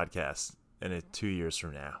on the podcast in 2 years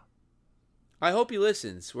from now. I hope he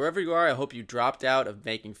listens. Wherever you are, I hope you dropped out of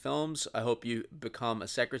making films. I hope you become a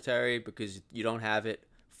secretary because you don't have it.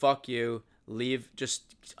 Fuck you. Leave.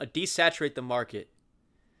 Just desaturate the market.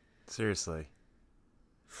 Seriously.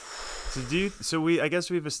 I guess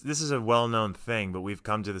this is a well-known thing, but we've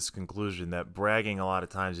come to this conclusion that bragging a lot of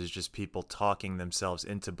times is just people talking themselves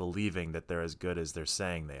into believing that they're as good as they're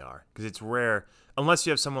saying they are. Because it's rare, unless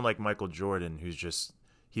you have someone like Michael Jordan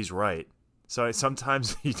he's right. So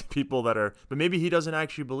sometimes people that are, but maybe he doesn't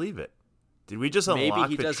actually believe it. Did we just unlock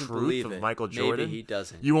the truth of Michael Jordan? Maybe he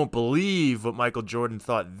doesn't. You won't believe what Michael Jordan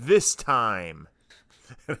thought this time.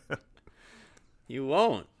 You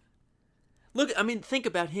won't. Look, think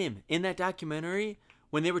about him. In that documentary,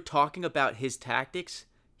 when they were talking about his tactics,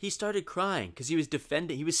 he started crying because he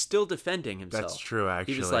was still defending himself. That's true,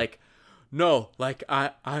 actually. He was like, "No, like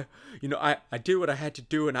I did what I had to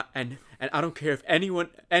do, and I don't care if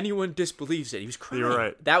anyone disbelieves it." He was crying. You're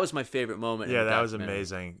right. That was my favorite moment. Yeah, that was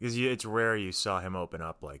amazing because it's rare you saw him open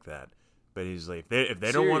up like that. But he's like, if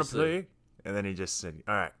they don't want to play, and then he just said,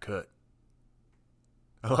 "All right, cut."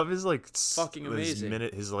 I love his fucking amazing.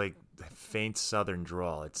 His faint Southern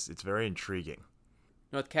drawl. It's very intriguing.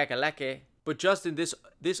 North Kakalake. But Justin,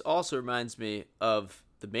 this also reminds me of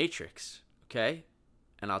The Matrix. Okay.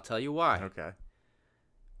 And I'll tell you why. Okay.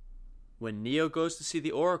 When Neo goes to see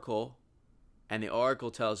the Oracle, and the Oracle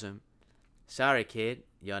tells him, "Sorry, kid,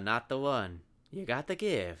 you're not the one. You got the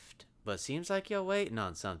gift, but seems like you're waiting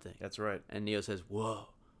on something." That's right. And Neo says,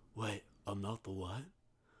 "Whoa, wait, I'm not the one?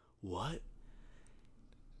 What?"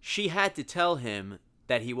 She had to tell him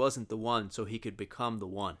that he wasn't the one so he could become the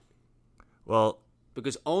one. Well,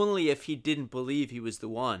 because only if he didn't believe he was the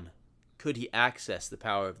one could he access the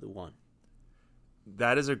power of the one.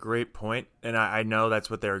 that is a great point, and I know that's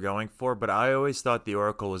what they were going for, but I always thought the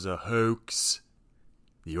Oracle was a hoax.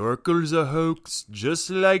 The Oracle's a hoax, just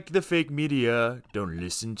like the fake media. Don't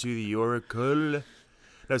listen to the Oracle.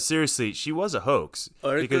 No, seriously, she was a hoax.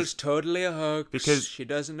 Oracle's totally a hoax. Because she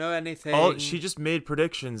doesn't know anything. She just made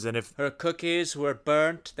predictions, and if her cookies were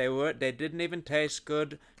burnt, they didn't even taste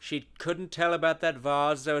good. She couldn't tell about that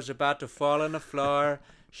vase that was about to fall on the floor.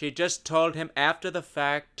 She just told him after the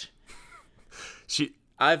fact.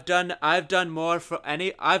 I've done more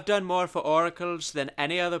for oracles than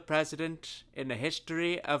any other president in the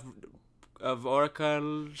history of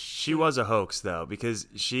oracles. She was a hoax, though, because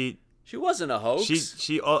she wasn't a hoax.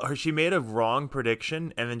 She made a wrong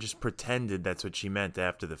prediction and then just pretended that's what she meant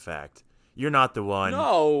after the fact. You're not the one.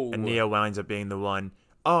 No. And Neo winds up being the one.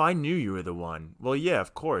 Oh, I knew you were the one. Well, yeah,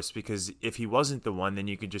 of course, because if he wasn't the one, then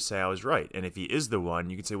you could just say I was right. And if he is the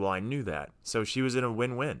one, you could say, well, I knew that. So she was in a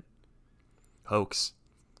win-win. Hoax.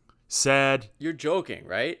 Sad. You're joking,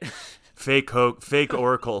 right? Fake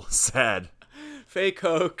oracle. Sad. Fake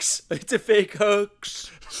hoax. It's a fake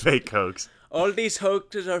hoax. Fake hoax. All these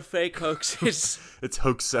hoaxes are fake hoaxes. It's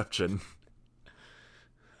hoaxception.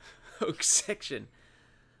 Hoaxception.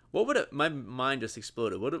 My mind just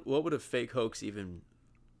exploded. What would a fake hoax even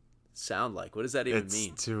sound like? What does that even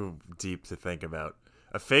mean? It's too deep to think about.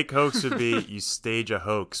 A fake hoax would be you stage a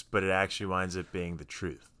hoax, but it actually winds up being the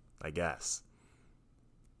truth, I guess.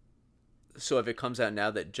 So if it comes out now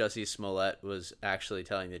that Jussie Smollett was actually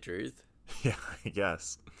telling the truth? Yeah, I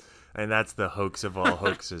guess. And that's the hoax of all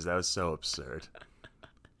hoaxes. That was so absurd.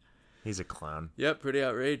 He's a clown. Yep, pretty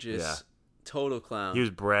outrageous. Yeah. Total clown. He was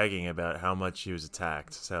bragging about how much he was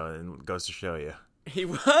attacked, so it goes to show you. He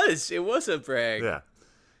was. It was a brag. Yeah.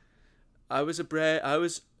 I was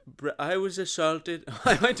assaulted.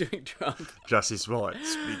 Why am I doing Trump? Jussie Smollett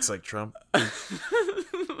speaks like Trump.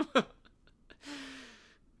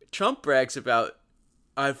 Trump brags about,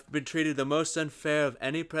 I've been treated the most unfair of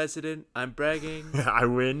any president. I'm bragging. I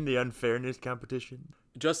win the unfairness competition.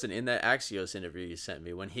 Justin, in that Axios interview you sent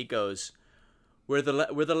me, when he goes, we're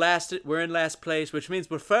in last place, which means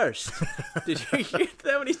we're first. Did you hear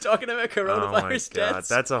that when he's talking about coronavirus deaths?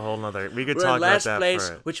 That's a whole nother. We could We're talk in last about that place,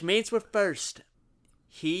 for which means we're first.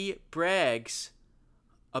 He brags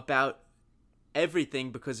about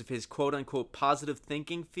everything because of his quote unquote positive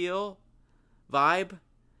thinking vibe,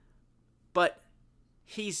 but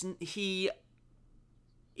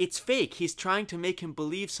it's fake. He's trying to make him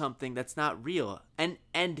believe something that's not real,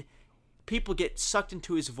 and people get sucked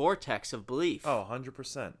into his vortex of belief. Oh,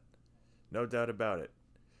 100%. No doubt about it.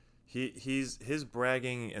 His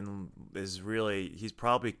bragging he's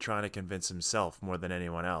probably trying to convince himself more than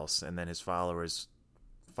anyone else, and then his followers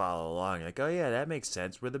follow along like, oh yeah, that makes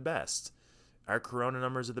sense. We're the best. Our corona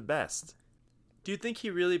numbers are the best. Do you think he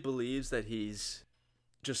really believes that he's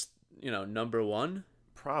just, number one?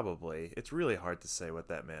 Probably. It's really hard to say what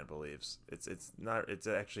that man believes. It's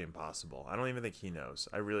actually impossible. I don't even think he knows.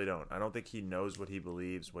 I really don't. I don't think he knows what he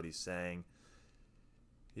believes, what he's saying.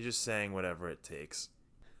 He's just saying whatever it takes.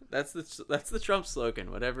 That's the Trump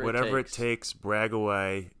slogan, whatever it takes, brag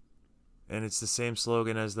away. And it's the same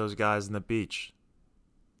slogan as those guys on the beach.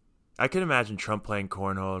 I can imagine Trump playing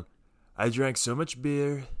cornhole. I drank so much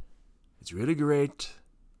beer. It's really great.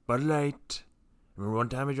 Bud Light. Remember one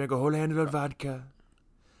time I drank a whole handle of vodka.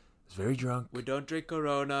 I was very drunk. We don't drink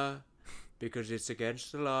Corona because it's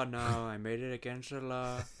against the law now. I made it against the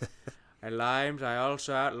law. And limes, I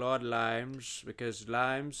also outlawed limes because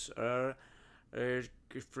limes are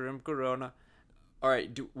from Corona. All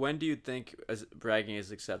right, when do you think bragging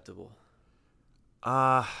is acceptable?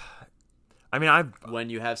 When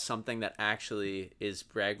you have something that actually is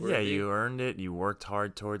bragworthy. Yeah, you earned it. You worked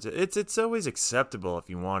hard towards it. It's always acceptable if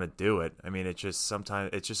you want to do it. I mean, sometimes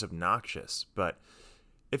it's just obnoxious. But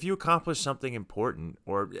if you accomplish something important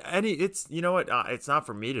it's not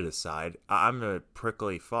for me to decide. I'm a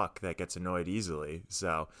prickly fuck that gets annoyed easily.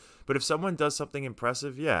 So, but if someone does something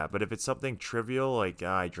impressive, yeah. But if it's something trivial, like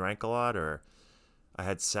I drank a lot or I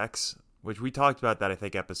had sex. Which we talked about that, I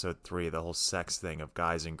think, episode 3, the whole sex thing of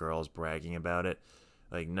guys and girls bragging about it.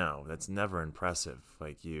 Like, no, that's never impressive.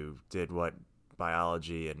 Like, you did what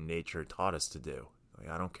biology and nature taught us to do. Like,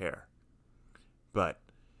 I don't care. But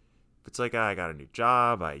if it's like, I got a new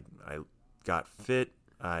job, I got fit,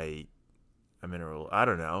 I'm in I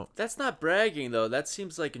don't know. That's not bragging, though. That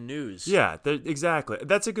seems like news. Yeah, exactly.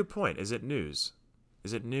 That's a good point. Is it news?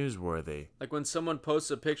 Is it newsworthy? Like when someone posts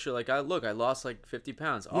a picture like, I lost like 50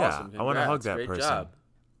 pounds. Awesome. Yeah, Congrats. I want to hug that Great person. Job.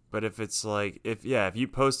 But if it's like, if you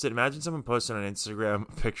posted, imagine someone posted on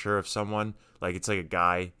Instagram a picture of someone, like it's like a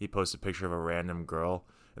guy, he posts a picture of a random girl,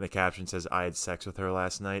 and the caption says, I had sex with her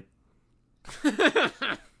last night.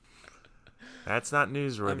 That's not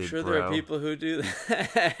newsworthy, I'm sure bro. there are people who do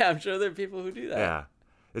that. Yeah.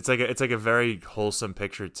 It's like a very wholesome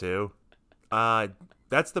picture, too.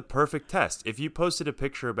 That's the perfect test. If you posted a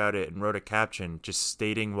picture about it and wrote a caption just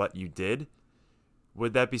stating what you did,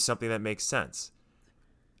 would that be something that makes sense?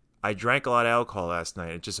 I drank a lot of alcohol last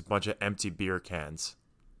night. It's just a bunch of empty beer cans.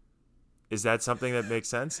 Is that something that makes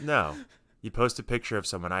sense? No. You post a picture of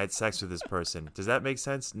someone. I had sex with this person. Does that make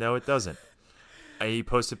sense? No, it doesn't. You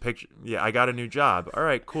post a picture. Yeah, I got a new job. All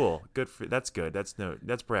right, cool. That's good. That's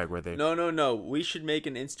bragworthy. No. We should make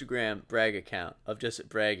an Instagram brag account of just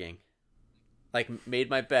bragging. Like, made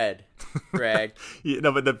my bed, bragged.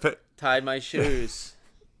 Tied my shoes.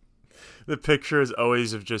 The picture is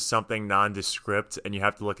always of just something nondescript, and you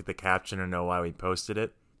have to look at the caption and know why we posted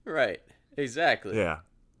it. Right. Exactly. Yeah.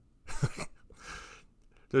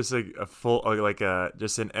 Just like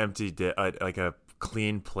just an empty, like a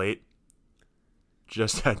clean plate.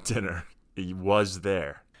 Just at dinner. He was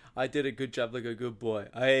there. I did a good job like a good boy.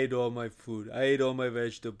 I ate all my food. I ate all my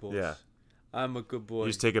vegetables. Yeah. I'm a good boy. You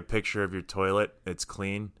just take a picture of your toilet. It's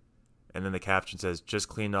clean. And then the caption says, just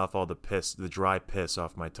cleaned off all the dry piss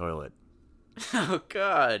off my toilet. Oh,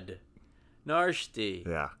 God. Nasty.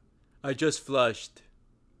 Yeah. I just flushed.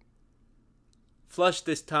 Flushed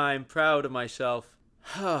this time. Proud of myself.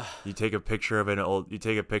 You take a picture of an old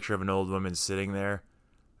woman sitting there.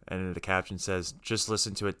 And then the caption says, just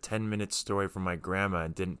listened to a 10-minute story from my grandma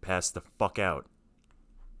and didn't pass the fuck out.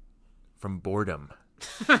 From boredom.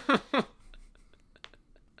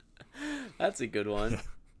 That's a good one.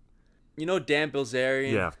 You know Dan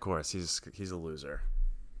Bilzerian? Yeah, of course. He's a loser.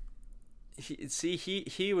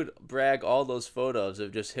 He would brag all those photos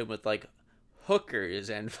of just him with like hookers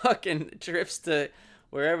and fucking trips to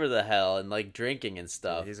wherever the hell and like drinking and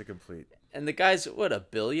stuff. Yeah, he's a complete. And the guy's a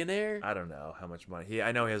billionaire? I don't know how much money.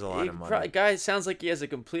 I know he has a lot of money. Guy sounds like he has a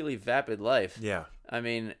completely vapid life. Yeah. I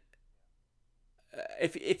mean,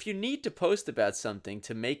 if you need to post about something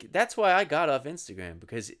to make, that's why I got off Instagram,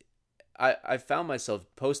 because I found myself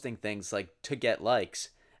posting things like to get likes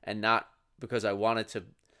and not because I wanted to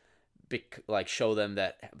like show them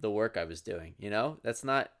that the work I was doing. You know,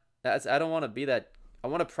 I don't want to be that. I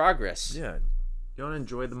want to progress. Yeah, you want to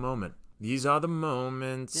enjoy the moment. These are the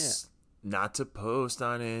moments not to post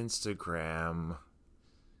on Instagram.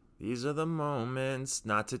 These are the moments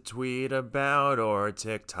not to tweet about or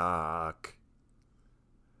TikTok.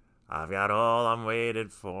 I've got all I'm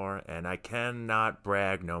waited for, and I cannot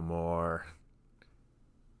brag no more.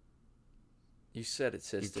 You said it,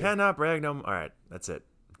 sister. You cannot brag no more. All right, that's it.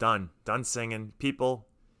 Done singing. People,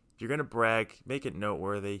 if you're going to brag, make it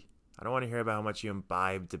noteworthy. I don't want to hear about how much you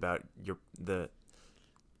imbibed about the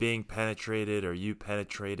being penetrated or you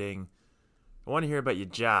penetrating. I want to hear about your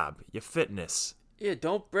job, your fitness. Yeah,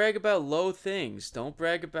 don't brag about low things. Don't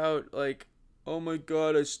brag about, like, oh my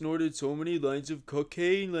god, I snorted so many lines of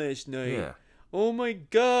cocaine last night. Yeah. Oh my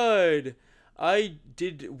god, I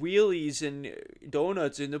did wheelies and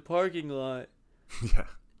donuts in the parking lot. Yeah,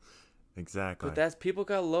 exactly. But that's, people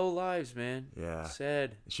got low lives, man. Yeah.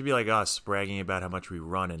 Sad. It should be like us bragging about how much we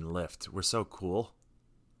run and lift. We're so cool.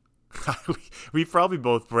 we probably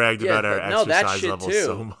both bragged about our exercise levels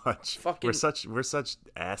so much. We're such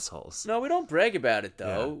assholes. No, we don't brag about it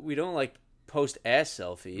though. Yeah. We don't like post ass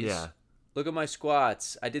selfies. Yeah. Look at my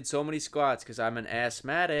squats. I did so many squats because I'm an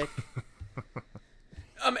asthmatic.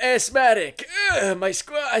 I'm asthmatic. My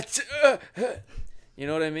squats. You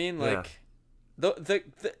know what I mean? Like,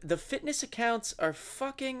 the fitness accounts are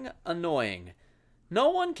fucking annoying.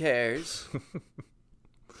 No one cares.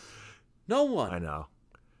 No one.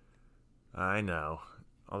 I know.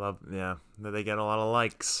 Although, yeah, they get a lot of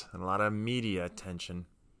likes and a lot of media attention.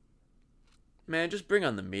 Man, just bring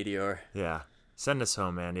on the meteor. Yeah. Send us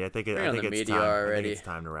home, Andy. I think it's meteor time. already. I think it's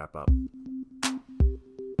time to wrap up.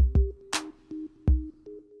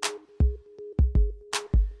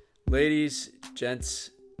 Ladies,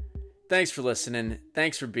 gents, thanks for listening.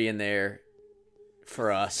 Thanks for being there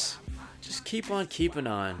for us. Just keep on keeping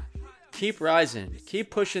on. Keep rising. Keep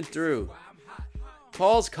pushing through.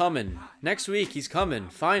 Paul's coming. Next week, he's coming.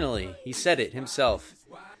 Finally. He said it himself.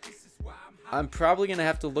 I'm probably going to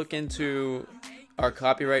have to look into our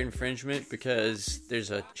copyright infringement because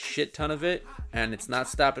there's a shit ton of it, and it's not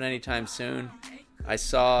stopping anytime soon. I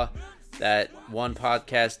saw that one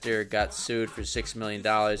podcaster got sued for $6 million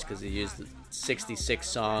because he used 66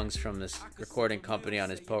 songs from this recording company on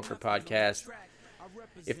his poker podcast.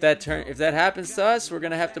 If that happens to us, we're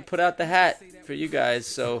going to have to put out the hat for you guys,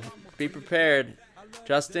 so be prepared.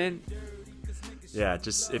 Justin? Yeah,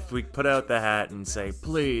 just if we put out the hat and say,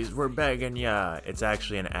 please, we're begging ya, it's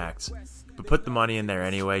actually an act. But put the money in there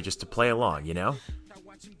anyway, just to play along, you know?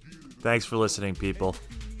 Thanks for listening, people.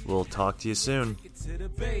 We'll talk to you soon. To the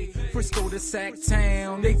Bay, Frisco to Sac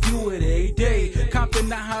Town, they do it every day. Compton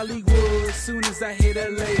to Hollywood, soon as I hit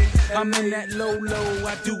LA. I'm in that low,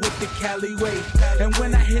 I do it the Cali way. And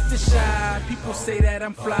when I hit the Shy, people say that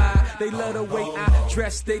I'm fly. They love the way I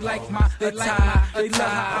dress, they like my attire. They love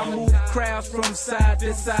how I move crowds from side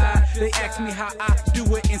to side. They ask me how I do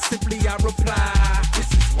it, and simply I reply,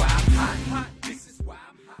 this is why I'm hot.